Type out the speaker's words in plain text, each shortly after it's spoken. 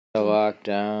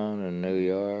down in New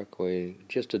York, we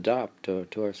just adopt to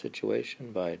our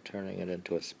situation by turning it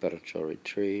into a spiritual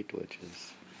retreat, which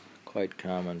is quite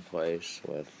commonplace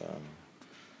with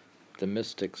the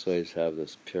mystics always have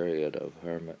this period of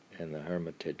in the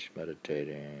hermitage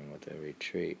meditating with a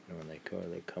retreat when they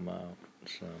come out.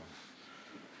 So,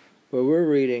 well, we're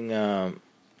reading.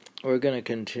 We're going to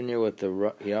continue with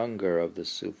the younger of the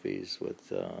Sufis,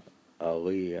 with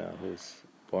Awliya, who's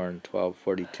born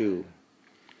 1242,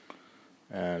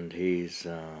 and he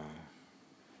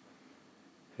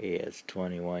is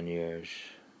 21 years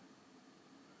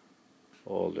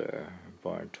older,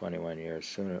 born 21 years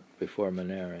sooner before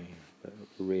Maneri. But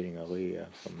we're reading Awliya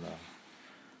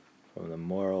from the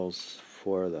Morals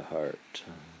for the Heart.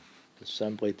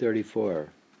 Assembly 34,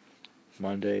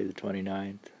 Monday the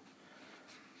 29th,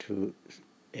 to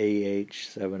AH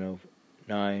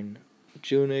 709,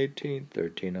 June 18th,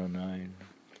 1309.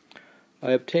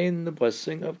 I obtained the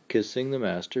blessing of kissing the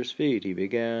Master's feet. He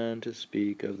began to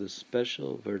speak of the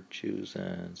special virtues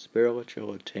and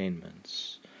spiritual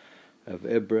attainments of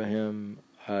Ibrahim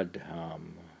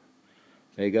Adham.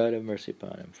 May God have mercy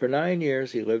upon him. For 9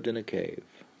 years he lived in a cave.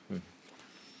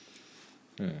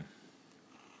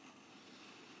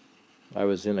 I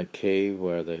was in a cave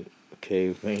where the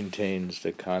cave maintains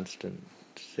the constant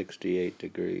 68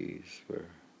 degrees.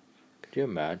 Could you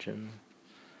imagine?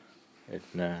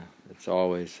 It's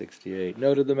always 68.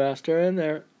 Noted the Master, and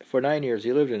there, for 9 years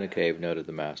he lived in a cave, noted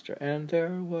the Master, and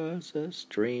there was a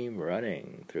stream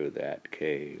running through that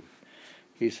cave.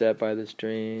 He sat by the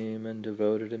stream and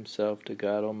devoted himself to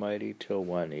God Almighty till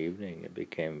one evening it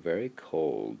became very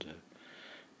cold.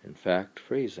 In fact,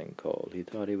 freezing cold. He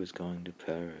thought he was going to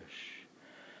perish.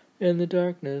 In the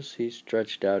darkness he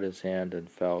stretched out his hand and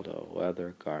felt a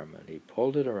leather garment. He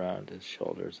pulled it around his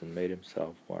shoulders and made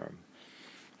himself warm.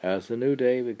 As the new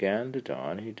day began to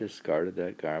dawn, he discarded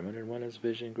that garment, and when his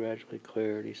vision gradually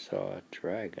cleared, he saw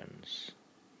dragons.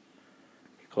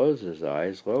 He closed his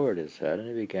eyes, lowered his head, and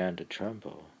he began to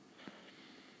tremble.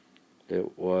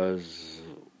 It was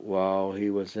while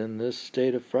he was in this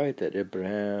state of fright that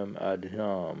Ibrahim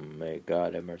Adham, may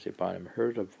God have mercy upon him,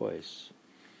 heard a voice.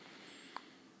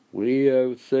 We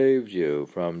have saved you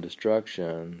from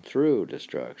destruction through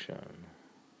destruction.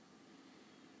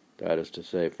 That is to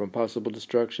say, from possible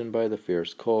destruction by the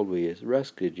fierce cold, we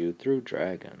rescued you through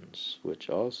dragons, which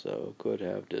also could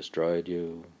have destroyed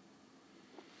you.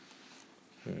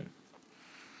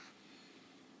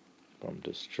 From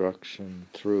destruction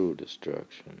through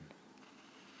destruction.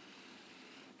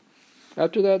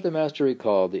 After that, the Master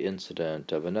recalled the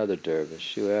incident of another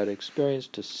dervish who had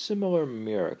experienced a similar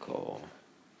miracle.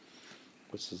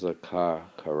 This is a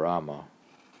karama.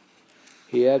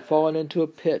 He had fallen into a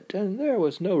pit, and there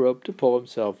was no rope to pull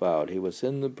himself out. He was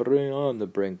on the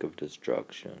brink of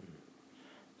destruction.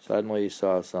 Suddenly he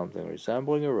saw something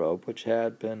resembling a rope which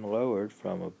had been lowered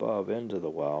from above into the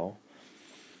well.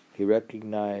 He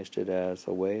recognized it as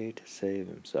a way to save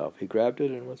himself. He grabbed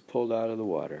it and was pulled out of the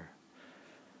water.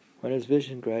 When his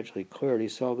vision gradually cleared, he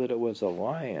saw that it was a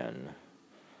lion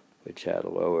which had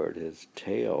lowered his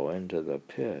tail into the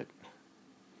pit.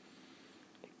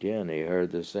 Again he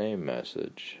heard the same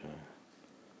message.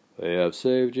 We have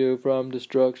saved you from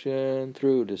destruction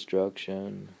through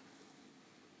destruction.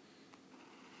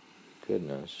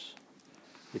 Goodness.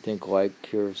 You think like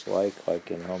cures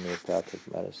like in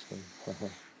homeopathic medicine?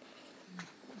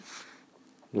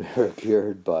 We are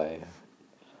cured by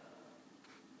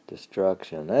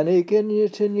destruction. And he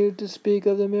continued to speak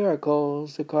of the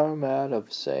miracles, the karma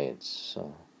of saints.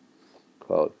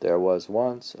 Quote, there was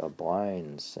once a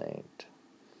blind saint.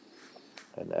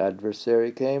 An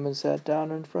adversary came and sat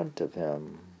down in front of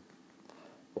him,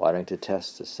 wanting to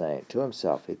test the saint. To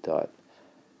himself he thought,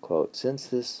 quote, since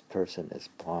this person is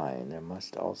blind, there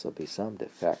must also be some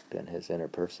defect in his inner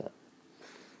person.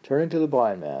 Turning to the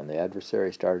blind man, the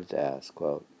adversary started to ask,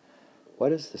 quote,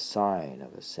 what is the sign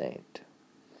of a saint?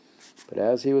 But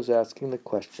as he was asking the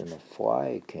question, a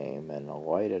fly came and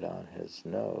alighted on his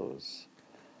nose.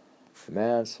 The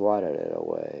man swatted it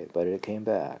away, but it came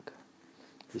back.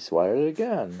 He swatted it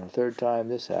again. The third time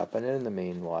this happened, and in the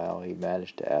meanwhile he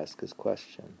managed to ask his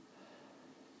question.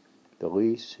 The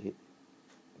least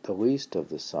of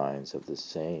the signs of the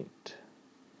saint,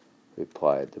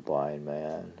 replied the blind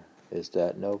man, is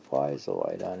that no flies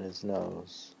alight on his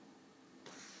nose.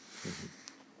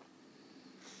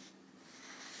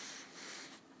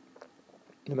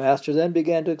 The Master then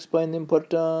began to explain the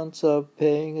importance of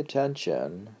paying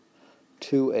attention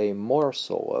to a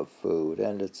morsel of food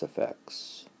and its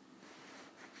effects.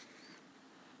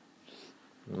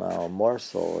 Now, a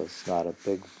morsel is not a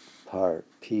big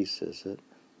piece, is it?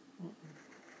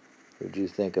 Would you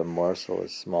think a morsel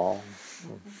is small?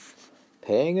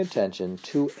 Paying attention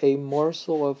to a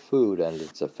morsel of food and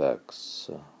its effects.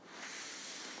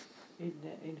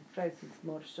 In French, it's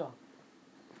morsel.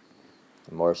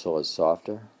 A morsel is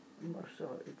softer?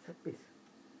 Morsel, it's a piece.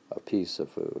 A piece of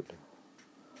food.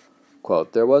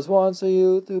 Quote, there was once a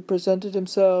youth who presented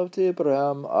himself to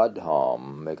Abraham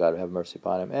Adham, may God have mercy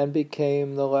upon him, and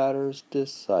became the latter's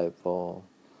disciple.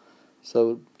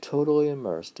 So totally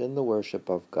immersed in the worship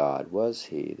of God was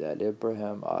he that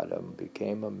Abraham Adam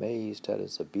became amazed at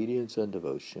his obedience and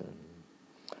devotion.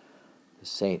 The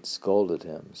saint scolded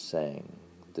him, saying,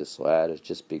 this lad is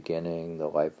just beginning the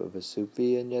life of a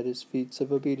sufi, and yet his feats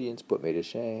of obedience put me to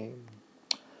shame.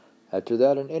 After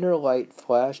that, an inner light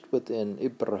flashed within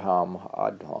Abraham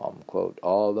Adham. Quote,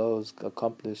 all those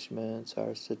accomplishments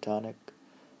are satanic.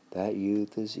 That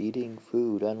youth is eating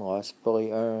food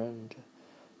unlawfully earned,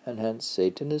 and hence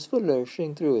Satan is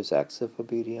flourishing through his acts of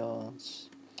obedience.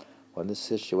 When the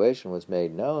situation was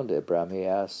made known to Abraham, he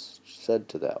said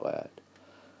to that lad,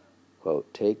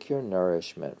 quote, take your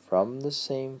nourishment from the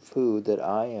same food that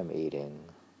I am eating.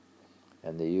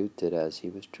 And the youth did as he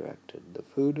was directed. The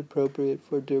food appropriate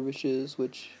for dervishes,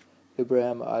 which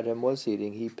Abraham Adam was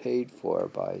eating, he paid for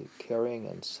by carrying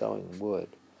and selling wood.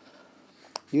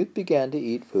 Youth began to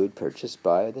eat food purchased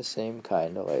by the same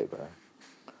kind of labor.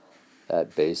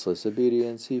 That baseless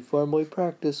obedience he formerly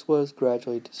practiced was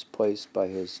gradually displaced by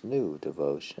his new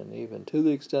devotion, even to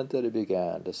the extent that he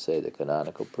began to say the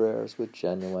canonical prayers with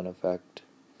genuine effect.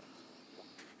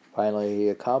 Finally, he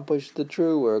accomplished the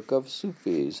true work of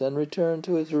Sufis and returned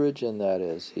to his origin, that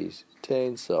is, he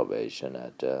attained salvation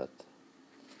at death.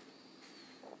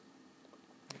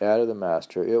 Added the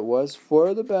Master, it was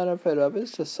for the benefit of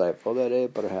his disciple that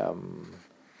Abraham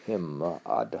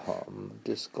Adham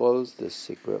disclosed this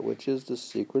secret, which is the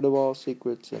secret of all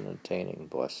secrets in attaining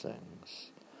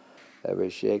blessings. Every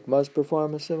sheikh must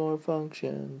perform a similar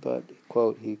function, but,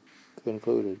 quote, he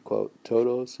concluded, quote,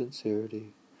 total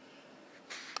sincerity,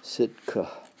 Sidqa,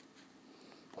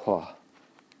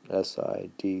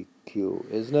 S-I-D-Q,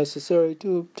 is necessary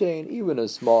to obtain even a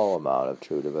small amount of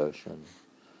true devotion.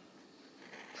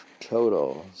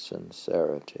 Total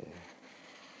sincerity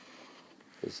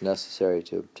is necessary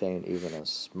to obtain even a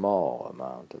small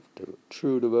amount of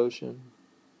true devotion.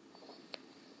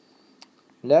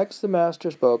 Next, the Master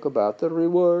spoke about the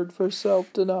reward for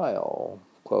self-denial.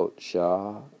 Quote,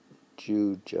 Shah,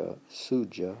 Juja,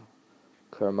 Suja,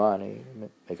 Karmani,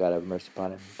 may God have mercy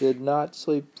upon him, did not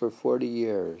sleep for 40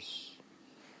 years.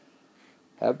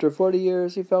 After 40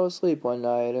 years, he fell asleep one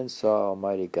night and saw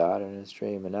Almighty God in his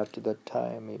dream, and after that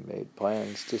time he made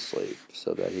plans to sleep,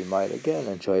 so that he might again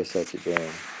enjoy such a dream.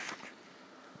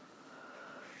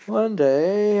 One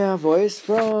day, a voice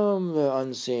from the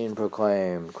unseen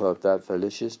proclaimed, quote, that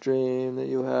delicious dream that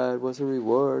you had was a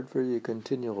reward for your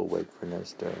continual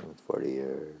wakefulness during 40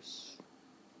 years.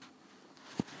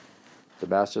 The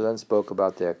Master then spoke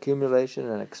about the accumulation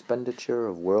and expenditure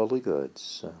of worldly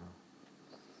goods.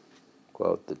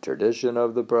 Quote, the tradition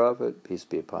of the Prophet, peace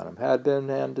be upon him, had been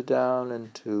handed down in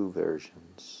two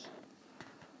versions.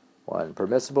 One,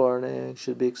 permissible earnings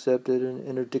should be accepted, and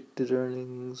interdicted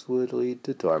earnings would lead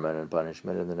to torment and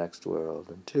punishment in the next world.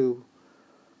 And two,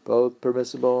 both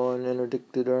permissible and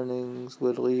interdicted earnings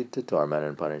would lead to torment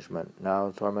and punishment.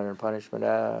 Now, torment and punishment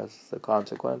as the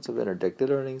consequence of interdicted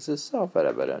earnings is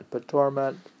self-evident, but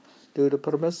torment due to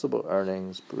permissible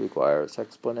earnings requires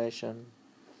explanation.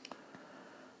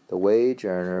 The wage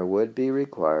earner would be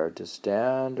required to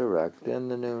stand erect in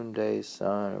the noonday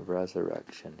sun of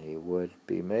resurrection. He would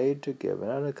be made to give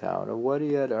an account of what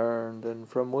he had earned and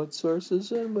from what sources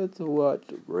and with what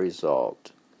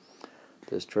result.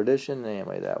 This tradition,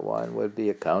 namely that one would be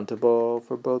accountable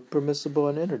for both permissible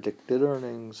and interdicted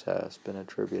earnings, has been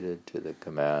attributed to the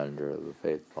commander of the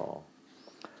faithful.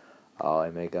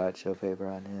 Allah, may God show favor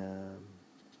on him.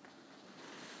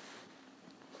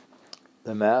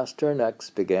 The Master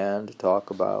next began to talk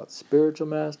about spiritual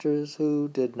masters who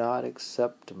did not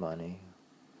accept money.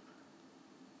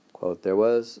 Quote, there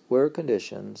were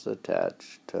conditions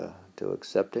attached to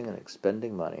accepting and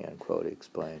expending money, unquote, he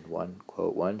explained. One,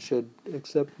 quote, one should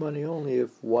accept money only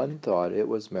if one thought it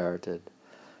was merited.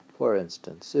 For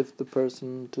instance, if the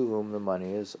person to whom the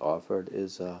money is offered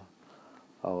is a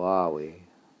alawi,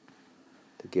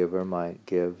 the giver might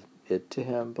give it to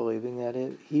him, believing that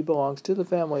he belongs to the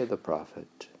family of the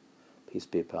Prophet, peace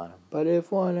be upon him. But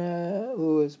if one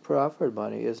who is proffered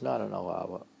money is not an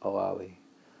alawi,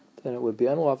 then it would be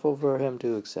unlawful for him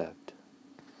to accept.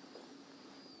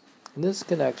 In this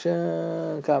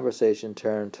connection, conversation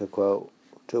turned to, quote,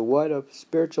 to what a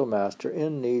spiritual master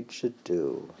in need should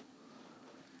do.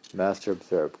 The Master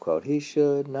observed, quote, "He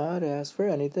should not ask for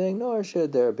anything, nor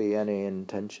should there be any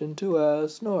intention to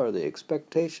ask, nor the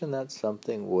expectation that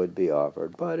something would be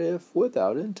offered. But if,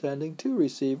 without intending to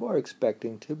receive or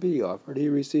expecting to be offered, he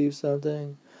receives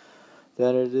something,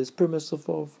 then it is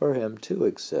permissible for him to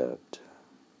accept."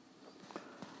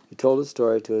 He told a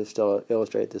story to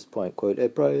illustrate this point. Quote, "A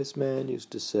pious man used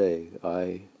to say,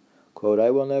 quote,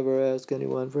 I will never ask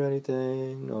anyone for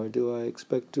anything, nor do I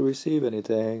expect to receive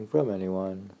anything from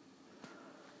anyone.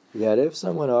 Yet if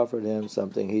someone offered him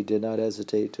something, he did not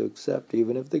hesitate to accept,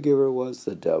 even if the giver was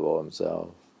the devil himself."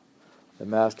 The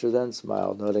Master then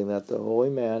smiled, noting that the holy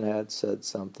man had said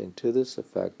something to this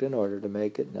effect in order to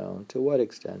make it known to what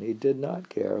extent he did not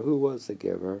care who was the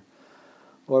giver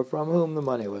or from whom the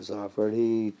money was offered.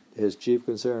 His chief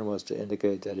concern was to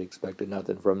indicate that he expected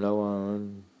nothing from no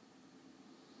one.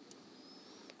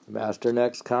 The Master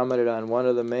next commented on one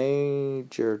of the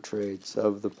major traits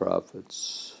of the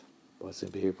prophets, blessing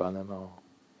be upon them all,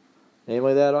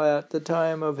 namely that at the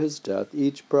time of his death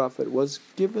each prophet was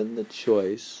given the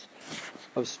choice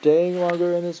of staying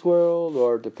longer in this world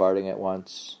or departing at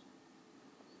once.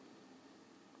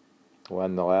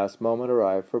 When the last moment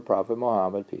arrived for Prophet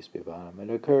Muhammad, peace be upon him,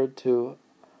 it occurred to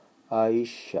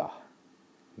Aisha,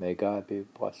 may God be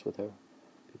blessed with her,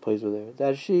 be pleased with her,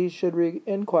 that she should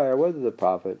inquire whether the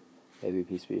Prophet, maybe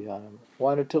peace be upon him,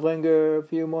 wanted to linger a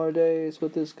few more days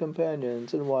with his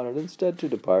companions and wanted instead to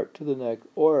depart to the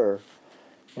next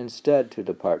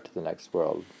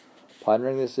world.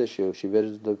 Pondering this issue, she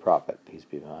visited the Prophet, peace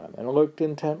be upon him, and looked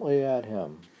intently at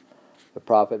him. The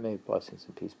Prophet, may blessings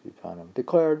and peace be upon him,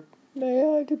 declared,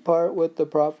 "May I depart with the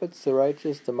prophets, the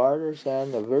righteous, the martyrs,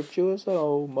 and the virtuous,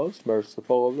 O most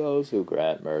merciful of those who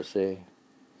grant mercy."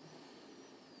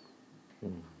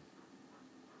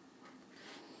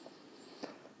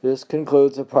 This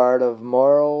concludes a part of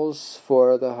Morals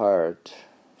for the Heart.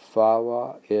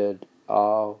 Fawa'id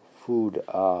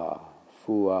al-Fu'ad.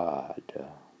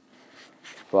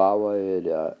 Fawa'id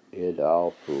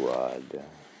al-Fu'ad.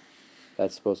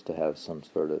 That's supposed to have some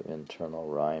sort of internal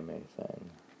rhyming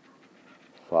thing.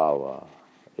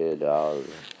 Fawa'id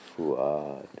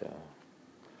al-Fu'ad.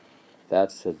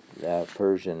 That's the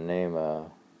Persian name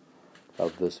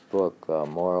of this book,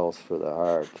 Morals for the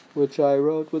Heart, which I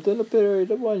wrote within a period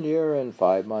of 1 year and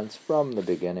 5 months from the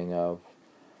beginning of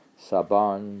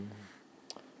Saban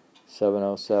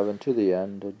 707 to the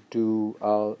end of Du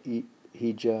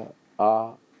al-Hijjah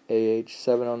AH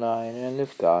 709, and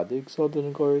if God, the exalted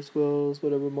and glorious, wills,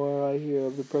 whatever more I hear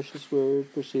of the precious words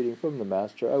proceeding from the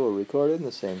Master, I will record in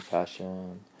the same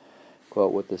fashion.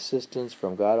 Quote, with assistance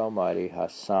from God Almighty,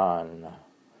 Hassan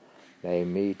may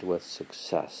meet with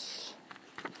success.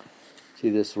 See,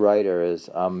 this writer is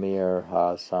Amir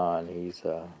Hasan. He's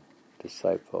a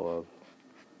disciple of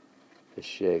the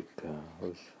Sheikh.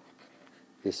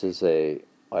 This is a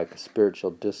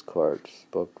spiritual discourse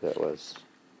book that was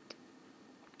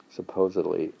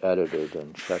supposedly edited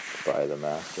and checked by the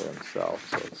Master himself.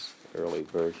 So it's an early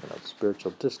version of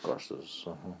spiritual discourses.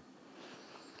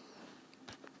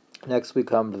 Next we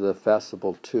come to the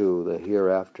Festival 2, the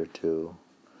Hereafter 2,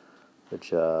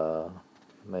 which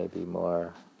may be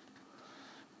more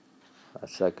a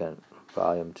second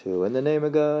volume 2. In the name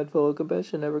of God, full of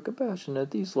compassion, ever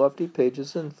compassionate, these lofty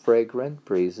pages and fragrant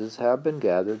breezes have been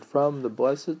gathered from the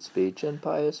blessed speech and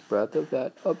pious breath of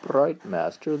that upright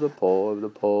Master, the pole of the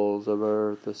poles of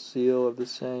earth, the seal of the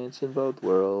saints in both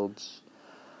worlds,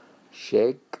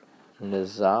 Sheikh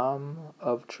Nizam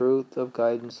of truth, of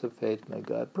guidance, of faith. May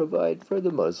God provide for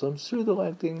the Muslims through the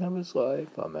lengthening of his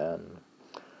life. Amen.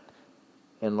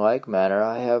 In like manner,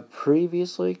 I have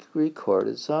previously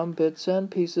recorded some bits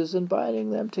and pieces and binding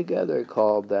them together,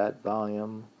 called that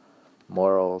volume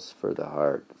Morals for the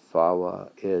Heart,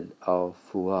 Fawa'id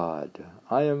al-Fu'ad.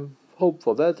 I am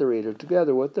hopeful that the reader,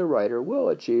 together with the writer, will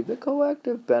achieve the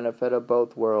collective benefit of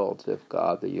both worlds, if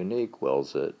God the Unique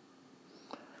wills it.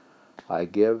 I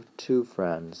give to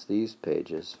friends these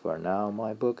pages, for now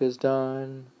my book is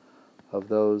done. Of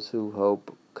those who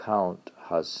hope, count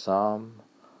Hassam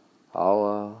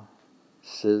Allah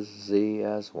Sizzi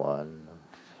as one.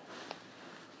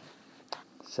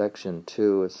 Section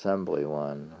 2, Assembly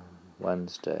 1,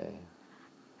 Wednesday,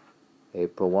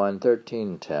 April 1,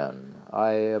 1310.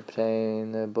 I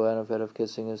obtain the benefit of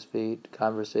kissing his feet.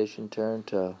 Conversation turned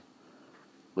to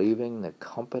leaving the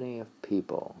company of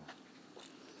people.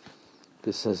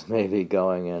 This is maybe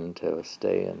going into a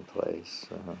stay-in place.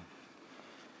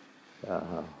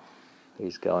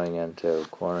 He's going into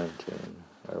quarantine,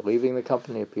 or leaving the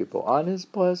company of people. On his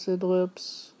blessed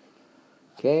lips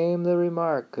came the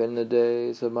remark, in the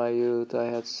days of my youth I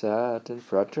had sat and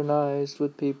fraternized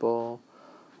with people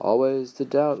Always the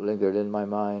doubt lingered in my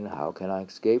mind, how can I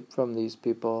escape from these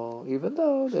people, even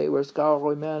though they were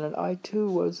scholarly men and I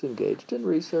too was engaged in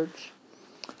research?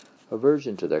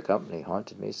 Aversion to their company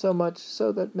haunted me so much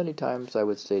so that many times I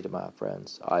would say to my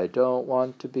friends, I don't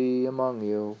want to be among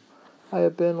you. I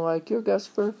have been like your guest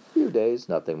for a few days,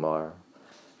 nothing more.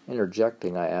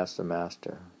 Interjecting, I asked the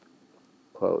master,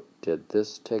 quote, did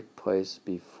this take place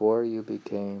before you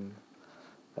became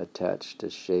attached to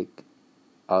Sheikh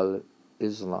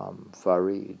al-Islam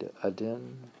Farid Amir?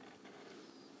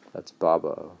 That's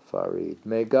Baba Farid.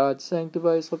 May God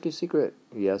sanctify his lofty secret.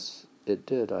 Yes, it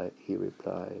did, he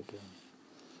replied.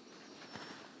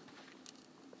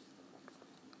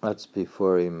 That's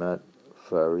before he met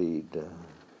Farid.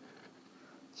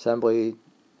 Assembly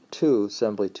 2,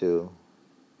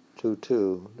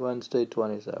 Wednesday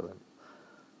 27,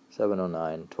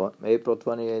 709, April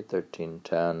 28,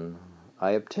 1310.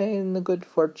 I obtained the good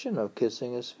fortune of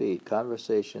kissing his feet.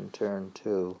 Conversation turned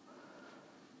to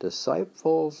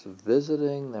disciples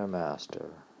visiting their master.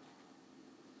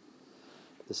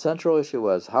 The central issue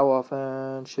was, how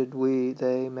often should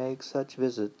they make such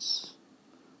visits?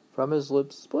 From his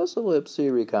blessed lips he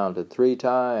recounted 3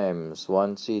 times,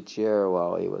 once each year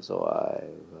while he was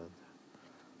alive.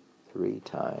 3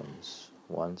 times,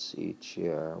 once each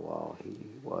year while he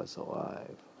was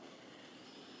alive.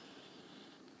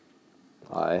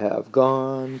 I have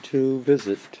gone to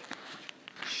visit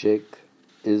Sheikh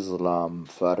Islam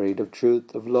Farid of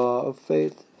Truth, of Law, of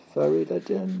Faith, Farid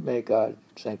Ad-Din, may God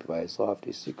sanctify his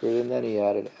lofty secret. And then he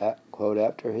added, quote,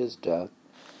 after his death,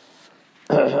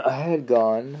 I had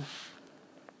gone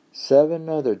 7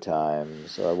 other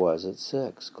times, or was it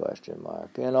 6, ?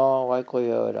 In all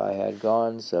likelihood, I had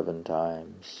gone 7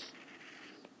 times.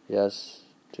 Yes,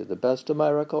 to the best of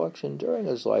my recollection, during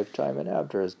his lifetime and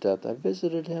after his death, I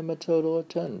visited him a total of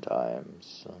 10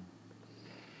 times.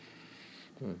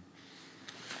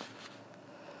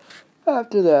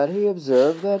 After that, he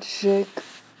observed that Sheikh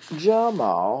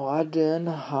Jamal ad-Din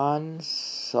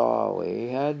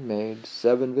Hansawi had made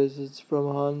 7 visits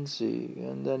from Hansi,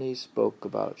 and then he spoke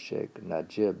about Sheikh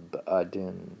Najib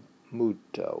ad-Din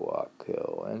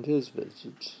Mutawakkil and his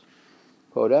visits.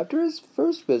 Quote, after his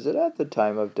first visit, at the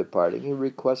time of departing, he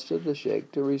requested the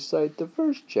Sheikh to recite the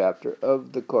first chapter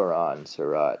of the Quran,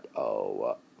 Surat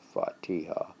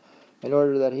al-Fatiha, in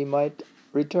order that he might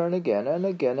return again and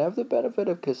again have the benefit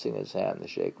of kissing his hand. The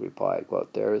Sheikh replied,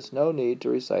 quote, there is no need to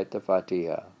recite the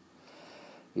Fatiha.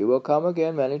 You will come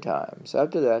again many times.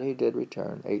 After that, he did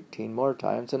return 18 more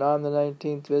times, and on the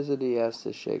 19th visit, he asked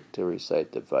the Sheikh to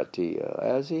recite the Fatiha,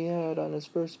 as he had on his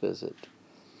first visit.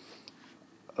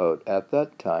 Quote, at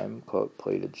that time, quote,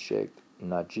 pleaded Sheikh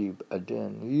Najib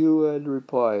ad-Din, you had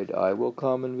replied, I will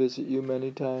come and visit you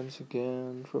many times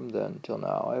again. From then till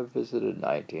now, I have visited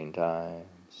 19 times.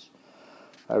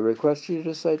 I request you to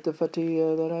recite the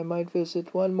Fatiha that I might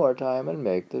visit 1 more time and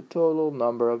make the total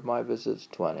number of my visits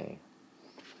 20.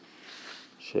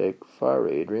 Sheikh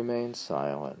Farid remained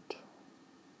silent.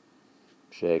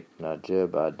 Sheikh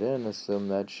Najib ad-Din assumed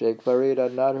that Sheikh Farid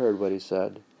had not heard what he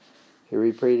said. He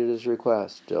repeated his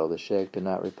request. Still the Sheikh did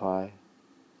not reply.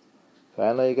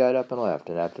 Finally he got up and left,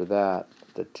 and after that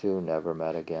the two never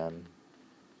met again.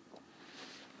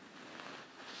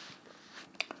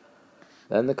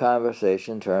 Then the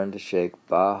conversation turned to Sheikh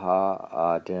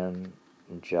Baha'u'ddin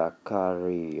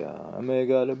Jakaria. May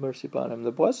God have mercy upon him.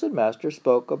 The Blessed Master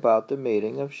spoke about the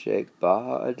meeting of Sheikh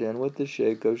Baha'u'ddin with the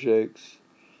Sheikh of Sheikhs,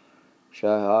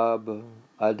 Shahab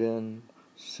ad-Din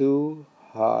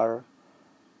Suhrawardi,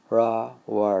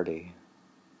 Suhrawardi,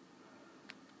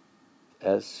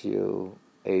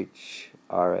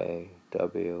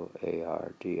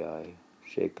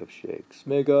 Sheikh of Sheikhs.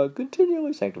 May God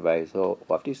continually sanctify his whole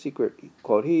lofty secret.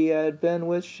 Quote, he had been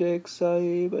with Sheikh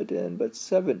Sahib ad-Din but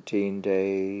 17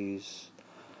 days.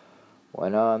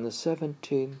 When on the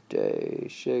 17th day,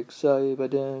 Sheikh Sahib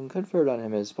ad-Din conferred on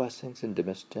him his blessings and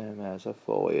dismissed him as a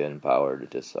fully empowered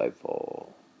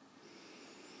disciple.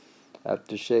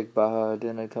 After Sheikh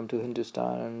Baha'u'ddin had come to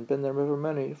Hindustan and been there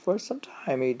for some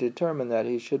time, he determined that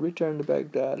he should return to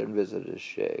Baghdad and visit his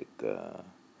Sheikh.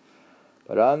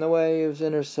 But on the way he was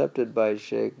intercepted by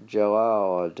Sheikh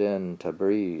Jalal ad-Din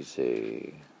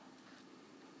Tabrizi.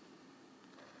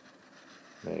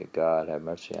 May God have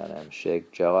mercy on him.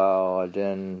 Sheikh Jalal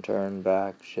ad-Din turned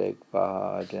back Sheikh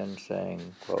Baha'u'ddin,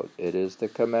 saying, quote, it is the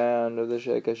command of the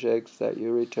Sheikh of Sheikhs that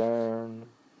you return.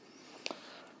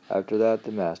 After that,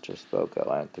 the Master spoke at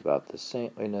length about the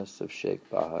saintliness of Sheikh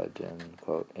Baha'u'ddin.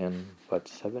 Quote, in but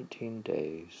 17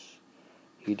 days,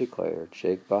 he declared,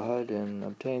 Sheikh Baha'u'ddin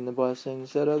obtained the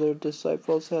blessings that other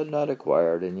disciples had not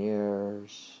acquired in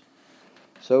years.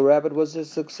 So rapid was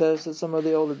his success that some of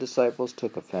the older disciples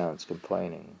took offense,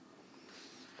 complaining,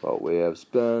 "But we have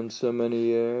spent so many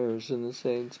years in the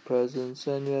saint's presence,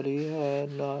 and yet he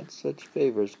had not such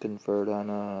favors conferred on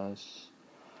us."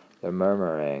 Their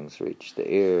murmurings reached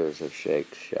the ears of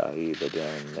Sheikh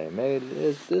Shahid-Adin. They made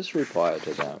this reply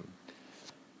to them: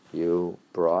 "You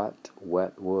brought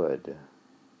wet wood.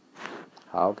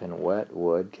 How can wet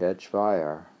wood catch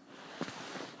fire?"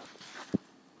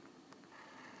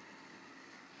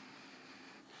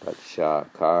 But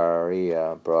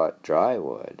Shakaria brought dry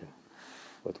wood.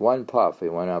 With one puff, he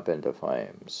went up into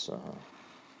flames.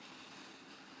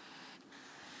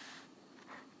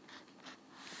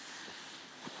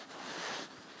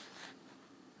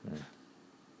 Do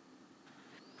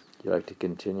you like to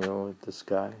continue with this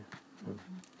guy?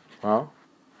 Huh?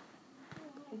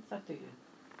 It's up to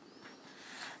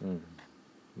you.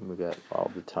 We got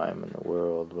all the time in the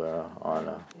world. We're on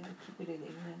Keep it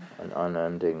in an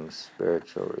unending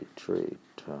spiritual retreat,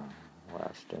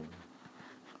 lasting.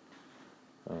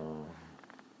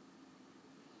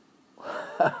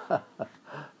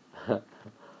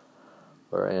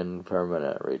 We're in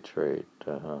permanent retreat,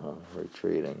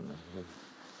 retreating.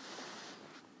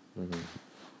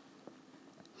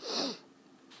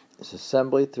 It's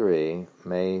Assembly 3,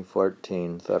 May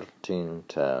 14,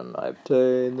 1310. I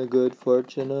obtained the good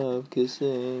fortune of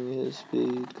kissing his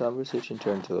feet. Conversation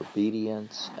turned to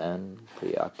obedience and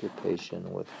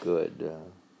preoccupation with good.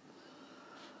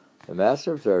 The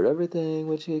Master observed everything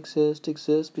which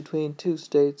exists between two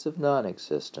states of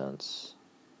non-existence.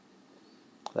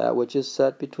 That which is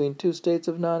set between two states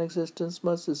of non-existence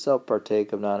must itself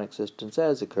partake of non-existence,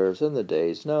 as occurs in the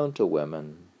days known to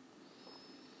women.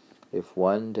 If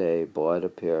one day blood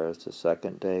appears, the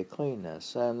second day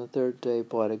cleanness, and the third day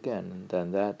blood again,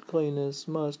 then that cleanness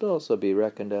must also be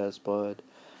reckoned as blood.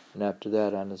 And after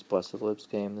that on his blessed lips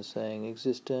came the saying,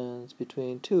 existence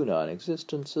between two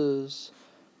non-existences,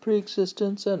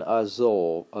 pre-existence and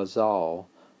azal,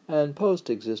 and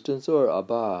post-existence or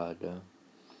abad,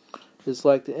 is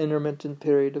like the intermittent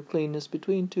period of cleanness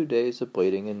between 2 days of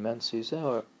bleeding in menses.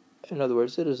 Or, in other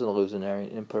words, it is illusionary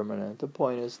and impermanent. The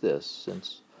point is this: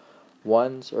 since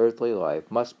one's earthly life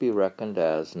must be reckoned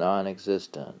as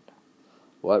non-existent,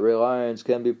 what reliance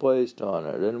can be placed on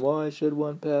it, and why should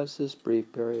one pass this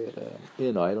brief period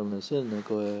in idleness and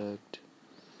neglect?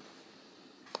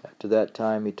 After that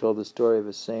time, he told the story of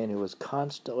a saint who was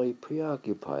constantly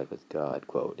preoccupied with God.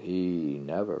 Quote, he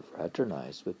never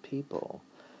fraternized with people.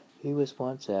 He was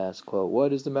once asked, quote,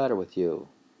 "What is the matter with you?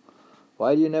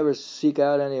 Why do you never seek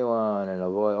out anyone and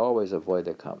always avoid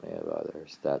the company of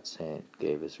others?" That saint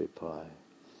gave his reply,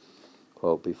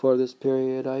 quote, "Before this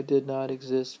period I did not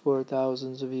exist for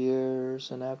thousands of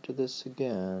years, and after this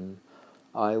again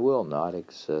I will not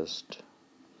exist.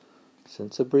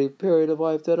 Since a brief period of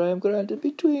life that I am granted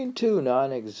between two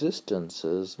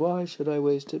non-existences, why should I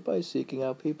waste it by seeking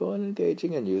out people and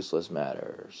engaging in useless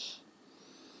matters?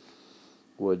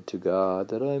 Would to God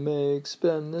that I may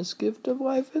expend this gift of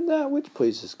life in that which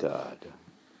pleases God."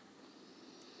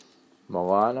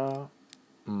 Maulana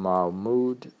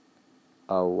Mahmud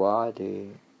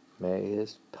Awadi, may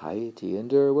his piety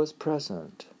endure, was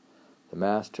present. The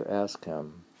Master asked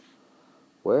him,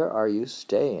 "Where are you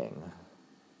staying?"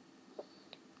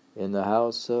 "In the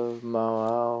house of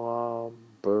Maulana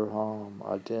Burham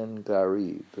Ad-Din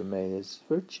Garib, may his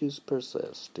virtues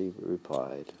persist," he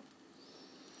replied.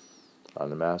 On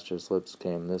the Master's lips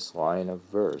came this line of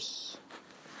verse: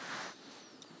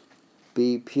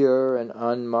 "Be pure and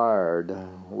unmarred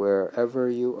wherever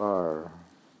you are."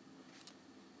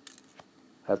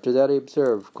 After that he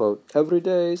observed, quote, "Every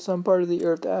day some part of the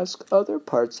earth asks other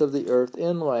parts of the earth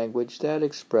in language that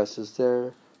expresses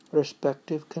their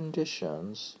respective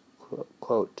conditions.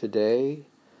 Quote, today,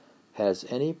 has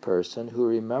any person who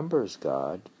remembers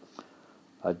God,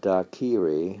 a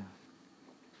dakiri,"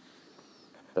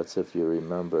 that's if you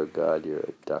remember God, you're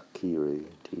a dakiri,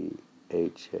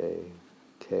 Dhakiri.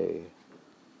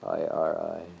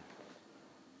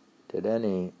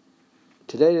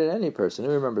 Today did any person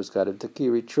who remembers God, a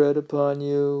dakiri, tread upon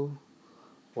you,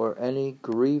 or any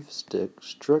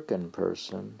grief-stricken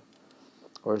person,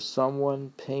 or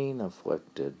someone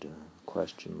pain-afflicted?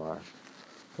 Question mark.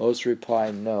 Most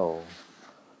reply no.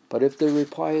 But if the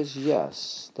reply is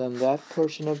yes, then that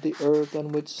portion of the earth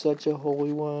on which such a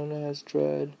holy one has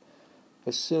tread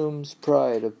assumes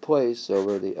pride of place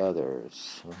over the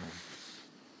others.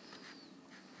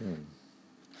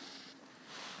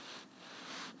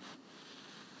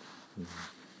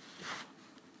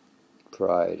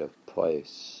 Pride of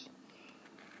place.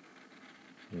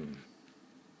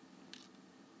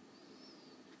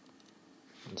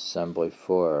 Assembly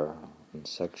 4, in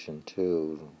Section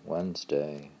 2,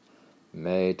 Wednesday,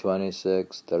 May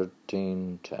 26,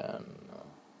 1310.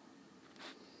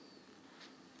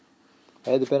 I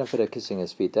had the benefit of kissing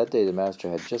his feet. That day the master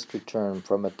had just returned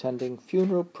from attending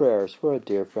funeral prayers for a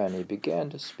dear friend. He began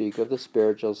to speak of the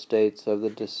spiritual states of the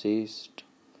deceased.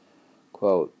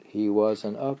 Quote, he was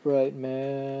an upright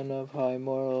man of high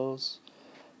morals,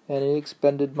 and he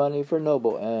expended money for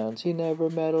noble ends. He never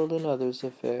meddled in others'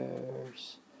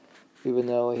 affairs. Even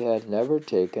though he had never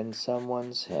taken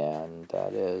someone's hand,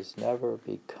 that is, never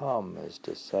become his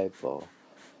disciple,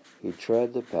 he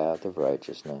tread the path of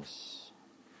righteousness.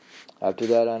 After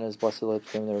that, on his blessed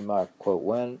lips came the remark, quote,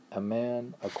 when a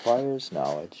man acquires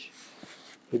knowledge,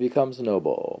 he becomes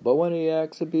noble, but when he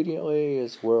acts obediently,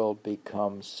 his world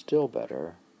becomes still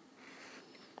better.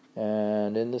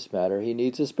 And in this matter, he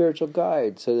needs a spiritual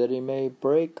guide so that he may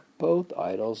break both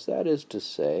idols, that is to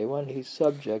say, when he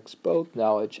subjects both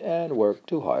knowledge and work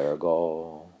to a higher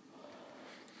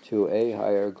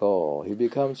goal. He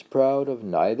becomes proud of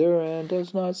neither and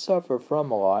does not suffer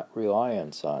from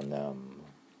reliance on them.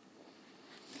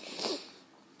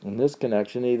 In this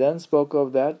connection, he then spoke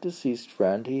of that deceased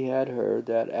friend. He had heard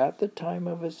that at the time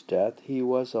of his death he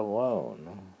was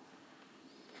alone.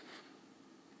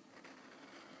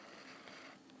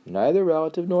 Neither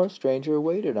relative nor stranger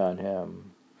waited on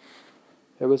him.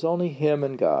 There was only him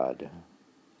and God.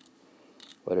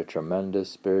 What a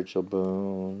tremendous spiritual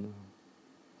boon.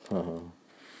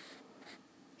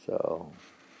 So,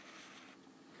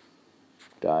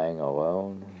 dying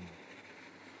alone.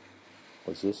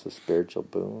 Was this a spiritual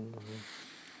boon?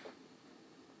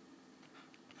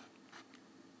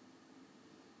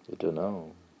 I don't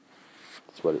know.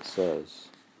 That's what it says.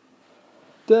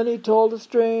 Then he told a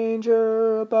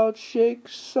stranger about Sheikh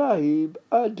Sahib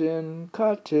Ad-Din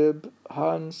Khatib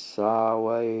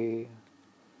Hansawi,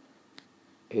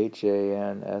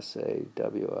 Hansawi.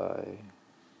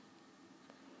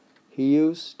 He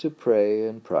used to pray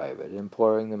in private,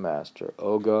 imploring the Master,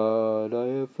 O God, I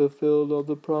have fulfilled all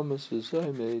the promises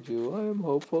I made you. I am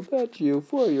hopeful that you,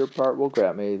 for your part, will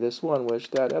grant me this one wish,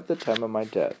 that at the time of my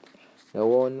death no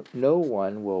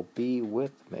one will be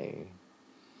with me,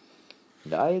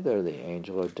 neither the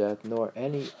angel of death nor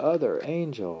any other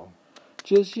angel,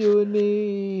 just you and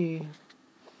me.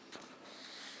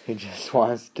 He just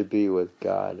wants to be with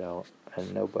God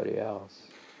and nobody else.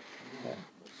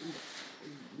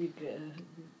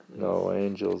 No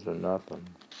angels or nothing.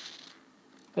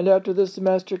 And after this the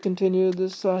Master continued,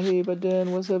 this Sahib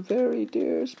Ad-Din was a very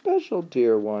special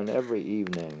dear one. Every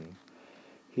evening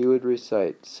he would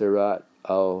recite Surat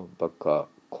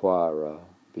al-Baqarah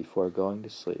before going to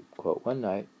sleep. Quote, one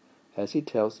night, as he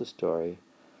tells the story,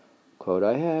 quote,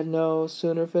 I had no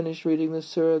sooner finished reading the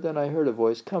surah than I heard a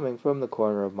voice coming from the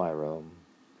corner of my room.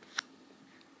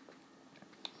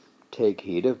 Take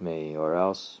heed of me, or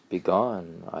else be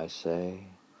gone, I say.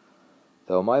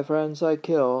 Though my friends I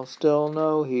kill, still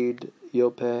no heed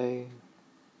you'll pay.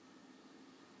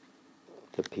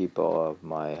 The people of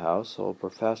my household were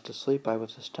fast asleep. I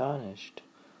was astonished.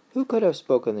 Who could have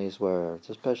spoken these words,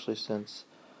 especially since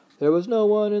there was no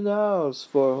one in the house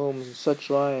for whom such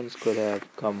lines could have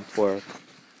come forth?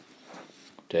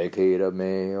 Take heed of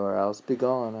me, or else be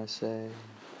gone, I say.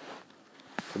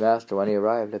 The Master, when he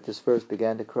arrived at this verse,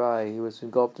 began to cry. He was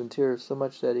engulfed in tears so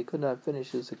much that he could not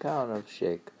finish his account of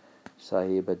Sheikh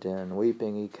Sahib Ad-Din.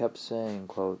 Weeping, he kept saying,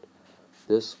 quote,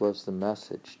 this was the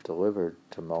message delivered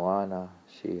to Maulana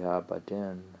Shihab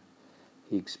Ad-Din.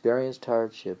 He experienced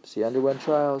hardships, he underwent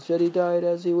trials, yet he died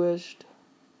as he wished.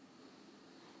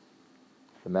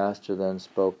 The Master then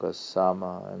spoke of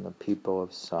Sama and the people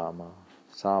of Sama,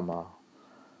 Sama,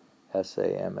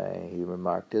 he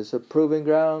remarked, is a proving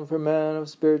ground for men of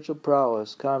spiritual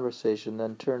prowess. Conversation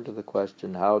then turned to the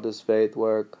question, how does faith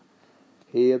work?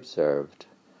 He observed,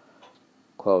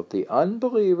 quote, the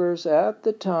unbelievers at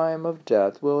the time of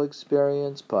death will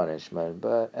experience punishment,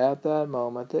 but at that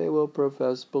moment they will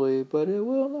profess belief, but it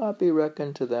will not be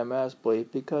reckoned to them as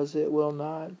belief, because it will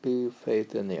not be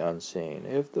faith in the unseen.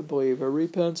 If the believer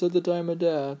repents at the time of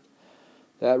death,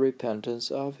 that repentance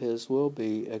of his will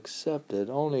be accepted.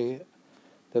 Only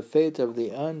the faith of the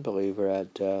unbeliever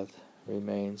at death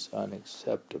remains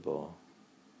unacceptable.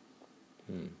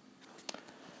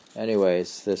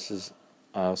 Anyways,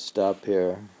 I'll stop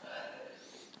here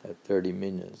at 30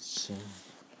 minutes.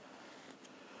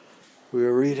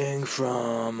 We're reading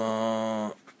from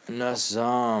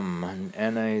Nizam,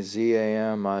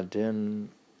 Nizam Ad-Din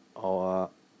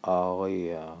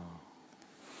Awliya,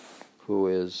 who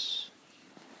is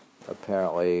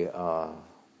apparently a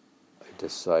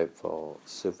disciple,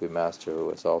 Sufi master, who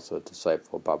was also a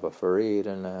disciple of Baba Farid,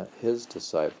 and his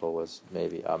disciple was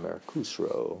maybe Amir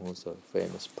Khusrau, who was a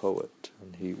famous poet,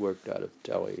 and he worked out of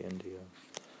Delhi, India.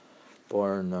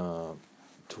 Born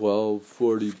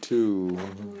 1242.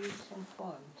 Read some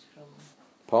poems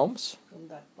Poems? from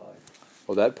that poet.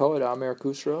 Oh, that poet, Amir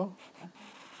Khusrau?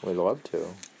 We'd love to.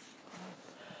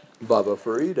 Baba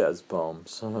Farid has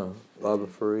poems. Baba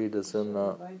Farid is in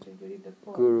Why did you read the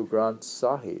poem? Guru Granth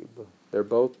Sahib. They're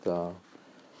both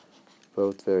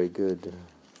very good.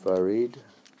 Farid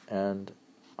and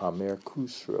Amir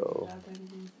Khusrau. Rather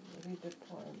read the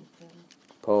poems.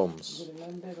 Poems. You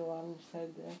remember one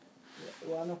said,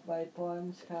 one of my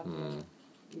poems have,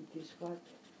 it is what,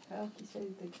 how to say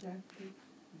it exactly?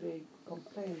 They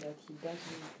complain that he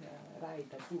doesn't write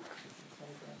a book.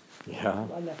 Yeah.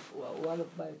 One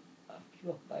of my, a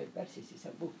few of my verses is a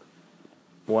book.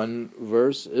 One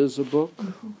verse is a book?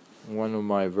 One of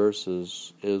my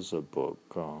verses is a book.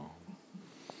 Oh.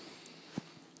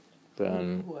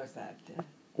 Then, Who was that?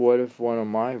 what if one of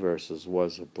my verses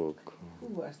was a book? Who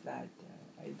was that?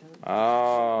 I don't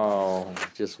Oh,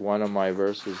 just one of my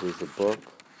verses is a book?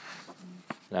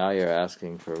 Now you're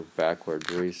asking for backwards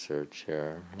research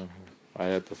here. I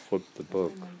have to flip the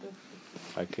book.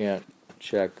 I can't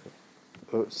check.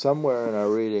 Somewhere in our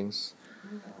readings,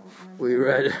 we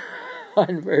read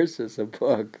one verse is a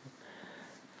book.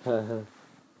 It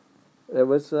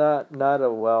was not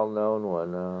a well-known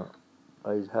one.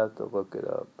 I'd have to look it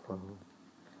up.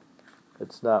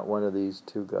 It's not one of these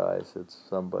two guys. It's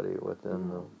somebody within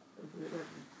the...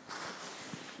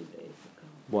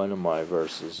 One of my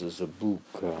verses is a book.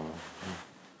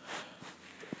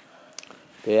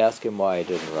 They ask him why he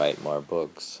didn't write more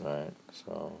books, right?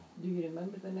 So. Do you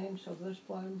remember the names of those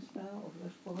poems now, of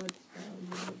those poets now? Do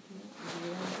you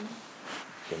remember?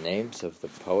 The names of the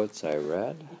poets I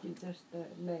read? If you just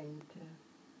named.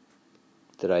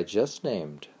 That I just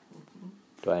named? Mm-hmm.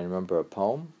 Do I remember a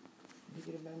poem? Do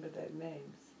you remember their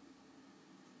names?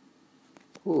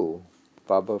 Who?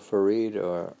 Baba Farid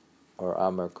or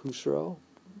Amir Khusrau?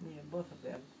 Yeah, both of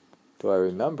them. Do I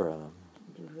remember them?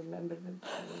 Do you remember them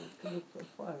to look for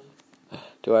poems?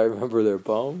 Do I remember their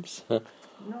poems? No,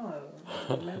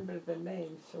 remember the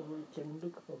names so we can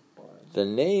look for poems. The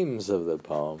names of the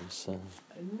poems.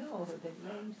 No, the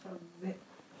names of the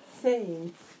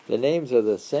saints. The names of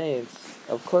the saints,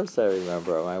 of course I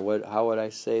remember them. How would I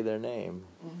say their name?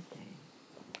 Okay.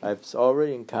 I've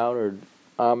already encountered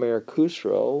Amir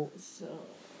Khusrau. So,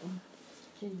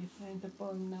 can you find the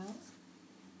poem now?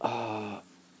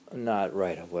 Not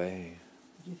right away.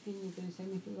 Do you think there's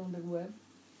anything on the web?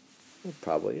 It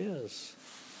probably is.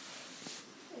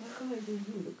 Why do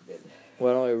you look there?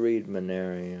 Why don't I read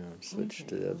Maneri and switch Okay.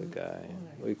 to the other guy?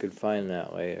 Alright. We could find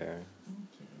that later.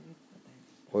 Okay.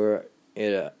 We're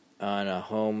on a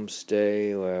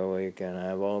homestay where we can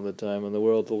have all the time in the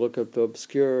world to look up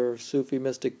obscure Sufi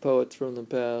mystic poets from the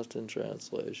past in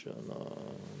translation.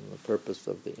 The purpose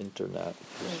of the internet.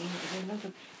 They're not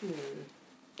obscure.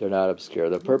 They're not obscure.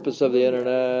 The purpose of the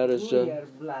internet is We just... are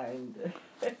blind.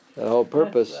 The whole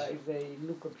purpose... That's why they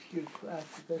look obscure to us,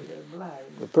 because they're blind.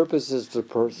 The purpose is to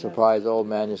surprise old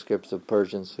manuscripts of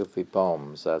Persian Sufi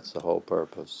poems. That's the whole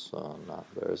purpose.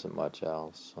 There isn't much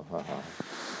else. I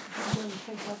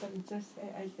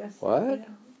just What? Did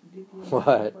you What?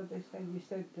 I said? You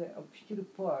said obscure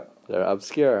poem. They're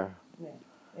obscure. Yeah.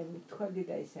 And what did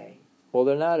I say? Well,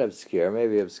 they're not obscure.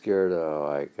 Maybe obscure to,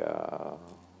 like...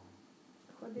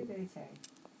 What did I say?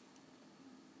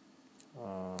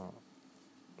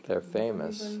 They're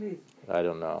famous. I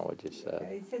don't know what you said.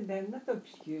 I said they're not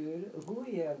obscure.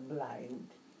 We are blind.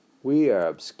 We are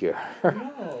obscure.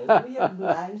 No, we are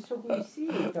blind, so we see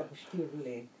it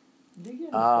obscurely. Do you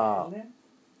understand?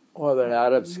 Well, they're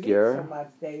not You obscure. read so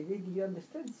much, David. You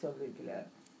understand so little.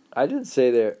 I didn't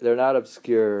say they're not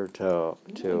obscure to No,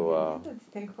 you didn't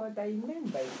understand what I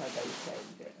meant by what I said.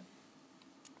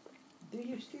 Do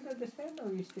you still understand,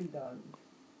 or you still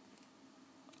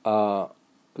don't?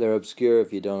 They're obscure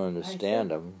if you don't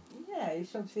understand them. Yeah, it's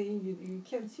something you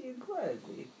can see it well.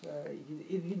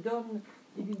 If you don't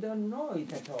know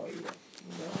it at all,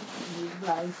 you're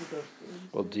blind to those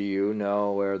things. Well, do you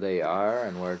know where they are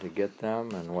and where to get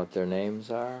them and what their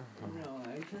names are? No,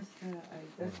 I just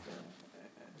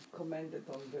commented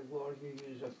on the word you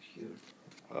use, obscure.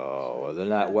 Oh, well, they're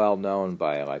not well known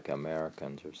by like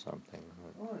Americans or something.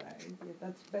 All right, yeah,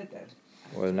 that's better.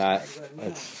 Well, not.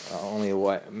 It's only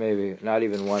maybe not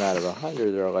even 1 out of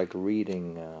 100. They're like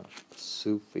reading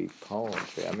Sufi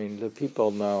poetry. I mean, the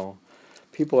people know.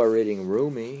 People are reading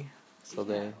Rumi, so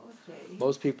Okay.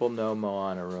 most people know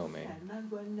Moana Rumi Yeah, not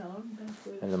well known,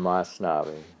 but and the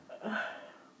Masnavi.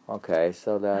 Okay,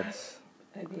 so that's...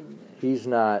 I didn't... He's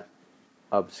not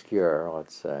obscure,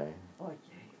 let's say. Okay,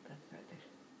 that's better.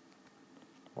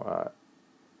 What?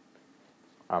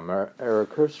 Amir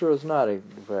Khusrau is not a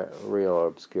real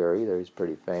obscure either. He's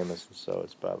pretty famous, and so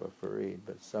is Baba Farid.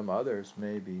 But some others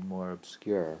may be more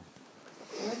obscure.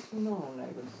 Less known, I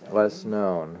would say. Less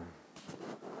known.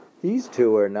 These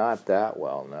two are not that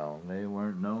well known. They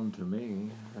weren't known to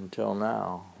me until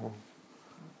now.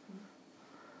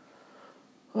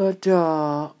 But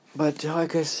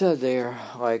like I said, they're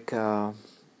like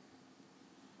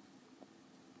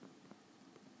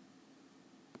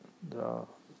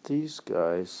these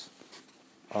guys.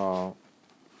 They're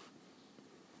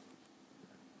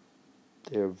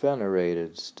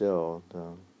venerated still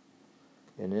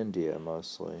in India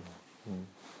mostly.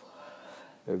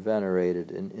 They're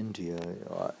venerated in India.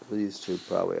 These two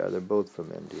probably are. They're both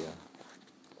from India.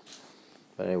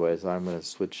 But anyways, I'm going to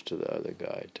switch to the other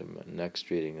guy. Next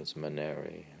reading is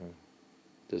Maneri.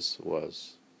 This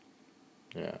was,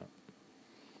 yeah.